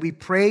is that we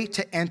pray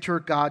to enter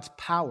God's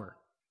power.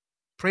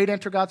 Pray to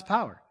enter God's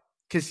power.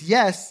 Because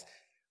yes,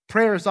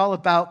 prayer is all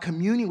about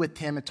communing with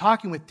him and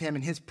talking with him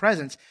in his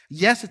presence.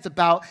 Yes, it's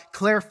about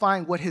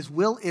clarifying what his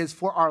will is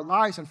for our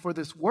lives and for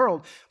this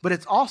world, but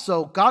it's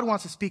also God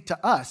wants to speak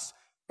to us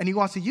and he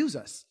wants to use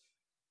us.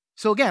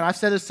 So again, I've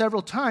said this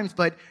several times,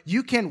 but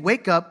you can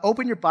wake up,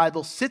 open your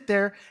Bible, sit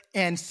there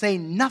and say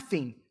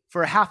nothing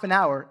for a half an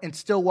hour and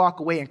still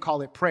walk away and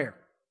call it prayer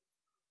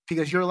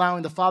because you're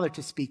allowing the Father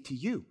to speak to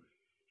you.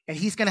 And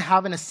he's going to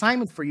have an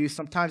assignment for you.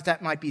 Sometimes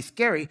that might be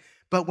scary,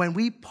 but when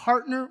we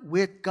partner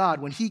with God,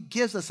 when he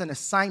gives us an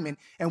assignment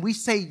and we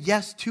say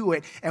yes to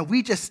it and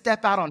we just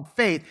step out on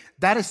faith,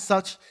 that is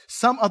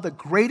some of the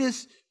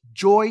greatest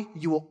joy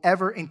you will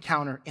ever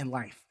encounter in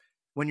life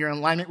when you're in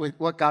alignment with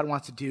what God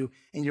wants to do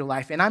in your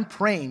life. And I'm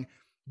praying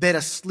that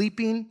a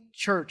sleeping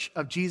church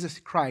of Jesus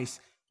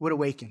Christ would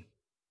awaken.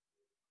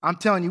 I'm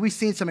telling you, we've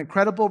seen some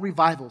incredible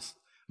revivals.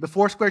 The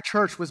Foursquare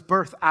Church was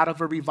birthed out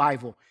of a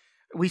revival.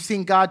 We've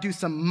seen God do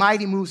some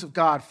mighty moves of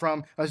God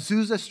from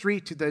Azusa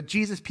Street to the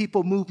Jesus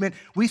People movement.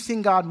 We've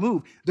seen God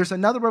move. There's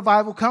another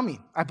revival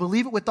coming. I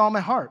believe it with all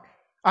my heart.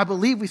 I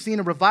believe we've seen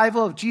a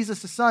revival of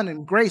Jesus the Son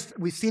and grace.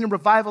 We've seen a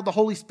revival of the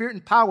Holy Spirit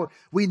and power.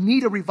 We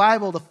need a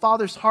revival of the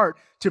Father's heart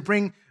to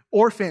bring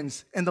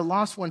orphans and the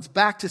lost ones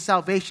back to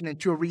salvation and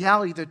to a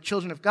reality of the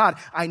children of God.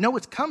 I know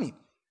it's coming,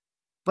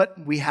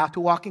 but we have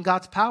to walk in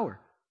God's power.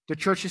 The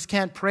churches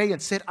can't pray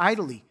and sit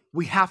idly.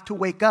 We have to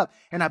wake up.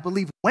 And I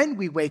believe when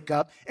we wake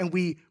up and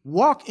we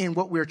walk in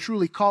what we're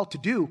truly called to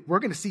do, we're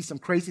going to see some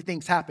crazy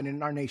things happen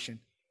in our nation.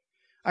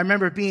 I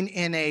remember being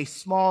in a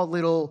small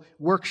little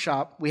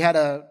workshop. We had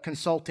a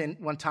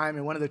consultant one time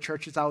in one of the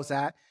churches I was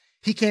at.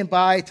 He came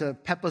by to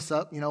pep us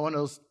up, one of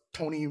those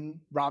Tony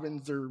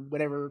Robbins or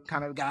whatever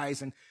kind of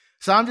guys. And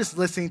so I'm just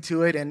listening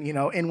to it and,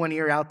 in one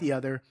ear, out the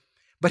other.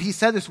 But he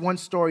said this one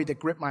story that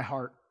gripped my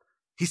heart.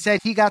 He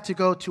said he got to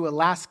go to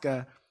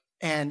Alaska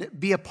and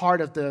be a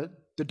part of the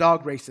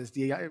dog races,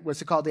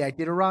 what's it called, the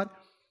Iditarod.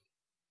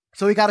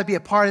 So he got to be a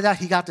part of that.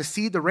 He got to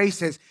see the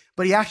races,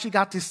 but he actually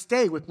got to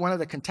stay with one of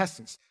the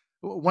contestants,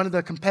 one of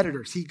the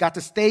competitors. He got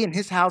to stay in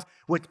his house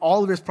with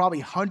all of his probably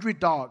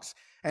 100 dogs.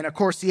 And of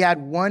course, he had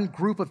one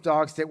group of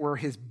dogs that were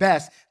his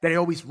best that he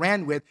always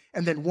ran with,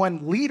 and then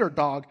one leader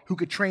dog who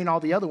could train all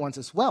the other ones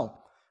as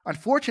well.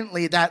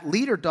 Unfortunately, that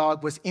leader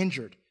dog was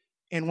injured.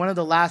 In one of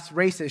the last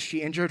races,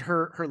 she injured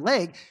her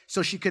leg,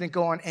 so she couldn't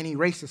go on any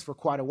races for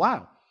quite a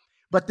while.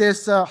 But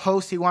this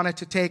host, he wanted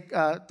to take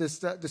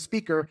the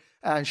speaker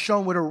and show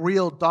him what a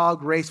real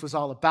dog race was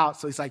all about.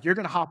 So he's like, you're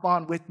going to hop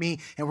on with me,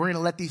 and we're going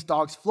to let these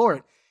dogs floor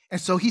it. And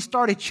so he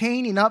started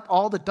chaining up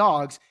all the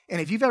dogs. And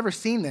if you've ever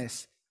seen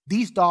this,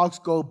 these dogs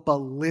go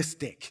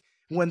ballistic.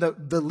 When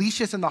the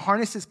leashes and the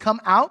harnesses come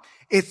out,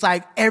 it's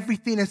like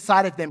everything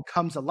inside of them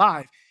comes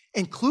alive,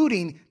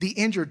 including the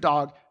injured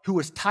dog who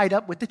was tied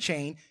up with the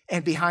chain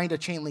and behind a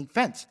chain link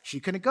fence. She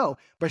couldn't go,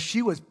 but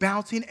she was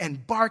bouncing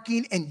and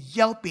barking and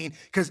yelping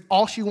because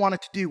all she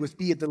wanted to do was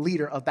be the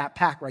leader of that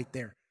pack right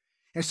there.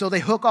 And so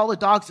they hook all the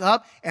dogs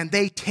up and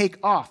they take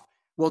off.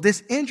 Well,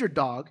 this injured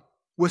dog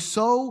was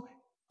so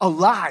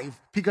alive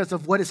because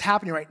of what is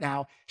happening right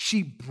now.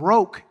 She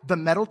broke the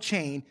metal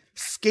chain,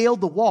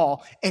 scaled the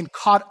wall, and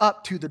caught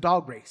up to the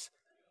dog race.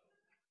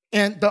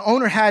 And the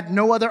owner had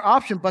no other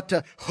option but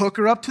to hook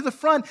her up to the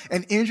front,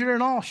 and injured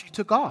and all, she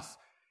took off.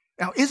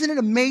 Now, isn't it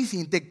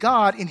amazing that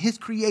God in his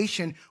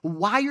creation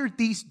wired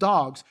these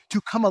dogs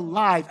to come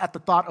alive at the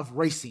thought of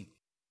racing?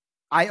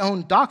 I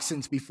owned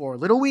dachshunds before,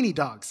 little weenie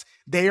dogs.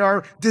 They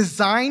are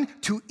designed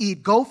to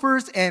eat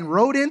gophers and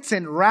rodents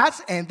and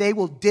rats, and they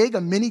will dig a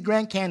mini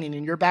Grand Canyon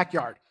in your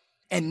backyard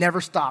and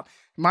never stop.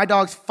 My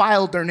dogs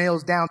filed their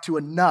nails down to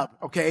a nub,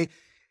 okay?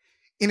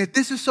 And if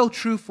this is so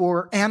true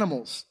for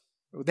animals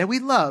that we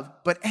love,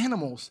 but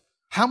animals,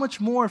 how much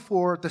more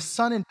for the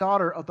son and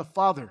daughter of the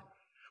Father,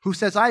 who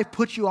says, I have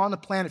put you on the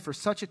planet for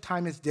such a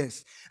time as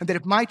this. And that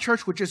if my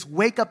church would just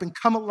wake up and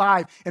come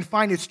alive and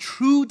find its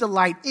true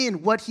delight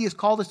in what he has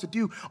called us to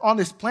do on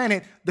this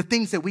planet, the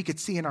things that we could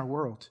see in our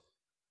world.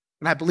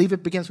 And I believe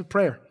it begins with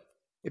prayer.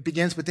 It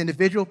begins with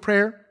individual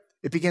prayer.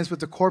 It begins with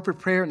the corporate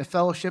prayer and the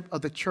fellowship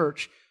of the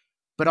church,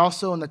 but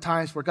also in the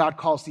times where God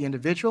calls the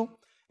individual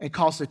and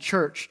calls the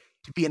church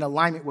to be in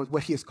alignment with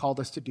what he has called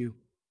us to do.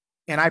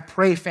 And I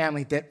pray,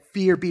 family, that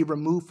fear be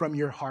removed from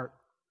your heart.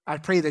 I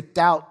pray that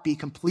doubt be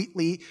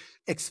completely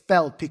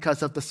expelled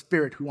because of the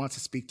Spirit who wants to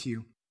speak to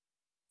you.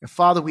 And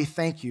Father, we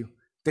thank you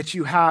that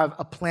you have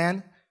a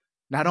plan,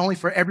 not only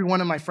for every one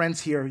of my friends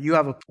here, you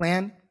have a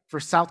plan for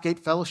Southgate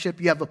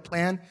Fellowship, you have a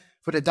plan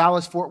for the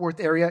Dallas-Fort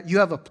Worth area, you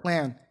have a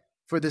plan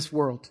for this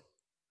world.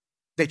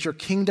 That your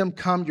kingdom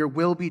come, your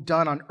will be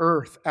done on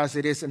earth as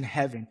it is in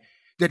heaven.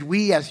 That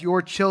we as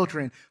your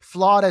children,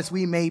 flawed as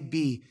we may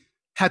be,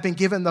 have been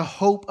given the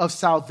hope of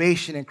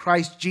salvation in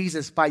Christ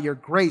Jesus by your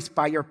grace,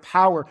 by your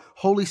power,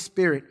 Holy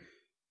Spirit,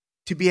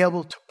 to be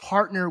able to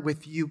partner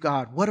with you,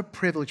 God. What a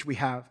privilege we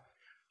have.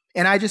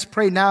 And I just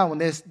pray now in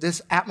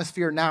this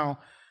atmosphere now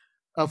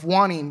of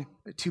wanting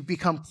to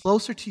become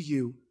closer to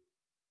you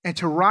and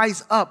to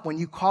rise up when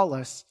you call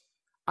us,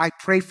 I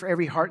pray for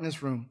every heart in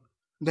this room.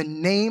 In the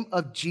name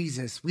of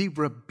Jesus, we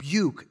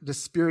rebuke the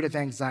spirit of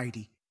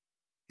anxiety.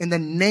 In the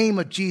name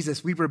of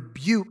Jesus, we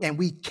rebuke and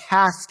we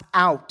cast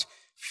out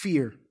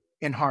fear.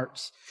 in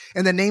hearts.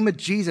 In the name of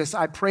Jesus,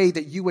 I pray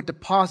that you would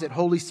deposit,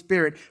 Holy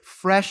Spirit,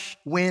 fresh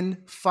wind,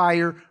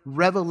 fire,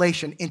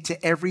 revelation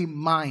into every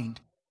mind,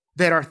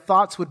 that our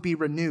thoughts would be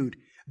renewed,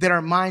 that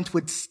our minds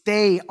would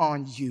stay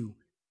on you.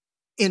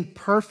 In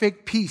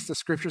perfect peace, the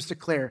scriptures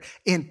declare,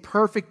 in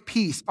perfect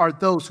peace are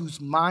those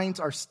whose minds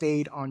are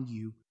stayed on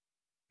you.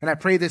 And I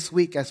pray this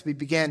week as we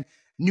begin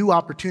new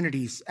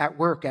opportunities at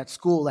work, at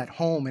school, at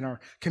home, in our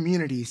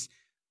communities,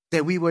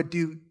 that we would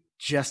do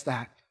just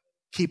that.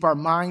 Keep our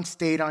minds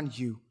stayed on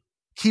you.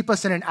 Keep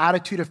us in an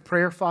attitude of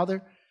prayer,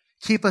 Father.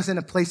 Keep us in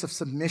a place of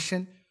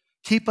submission.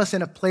 Keep us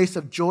in a place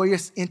of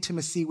joyous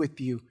intimacy with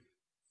you.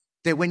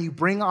 That when you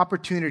bring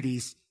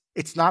opportunities,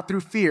 it's not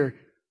through fear,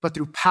 but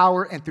through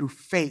power and through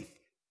faith,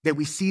 that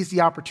we seize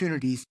the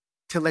opportunities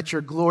to let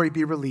your glory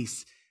be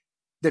released,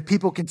 that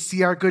people can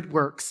see our good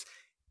works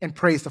and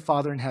praise the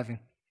Father in heaven.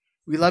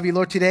 We love you,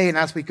 Lord, today, and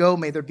as we go,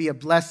 may there be a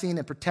blessing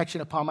and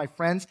protection upon my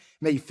friends.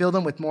 May you fill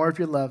them with more of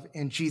your love.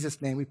 In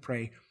Jesus' name we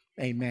pray.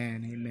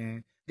 Amen.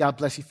 Amen. God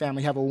bless you,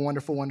 family. Have a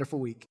wonderful, wonderful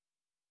week.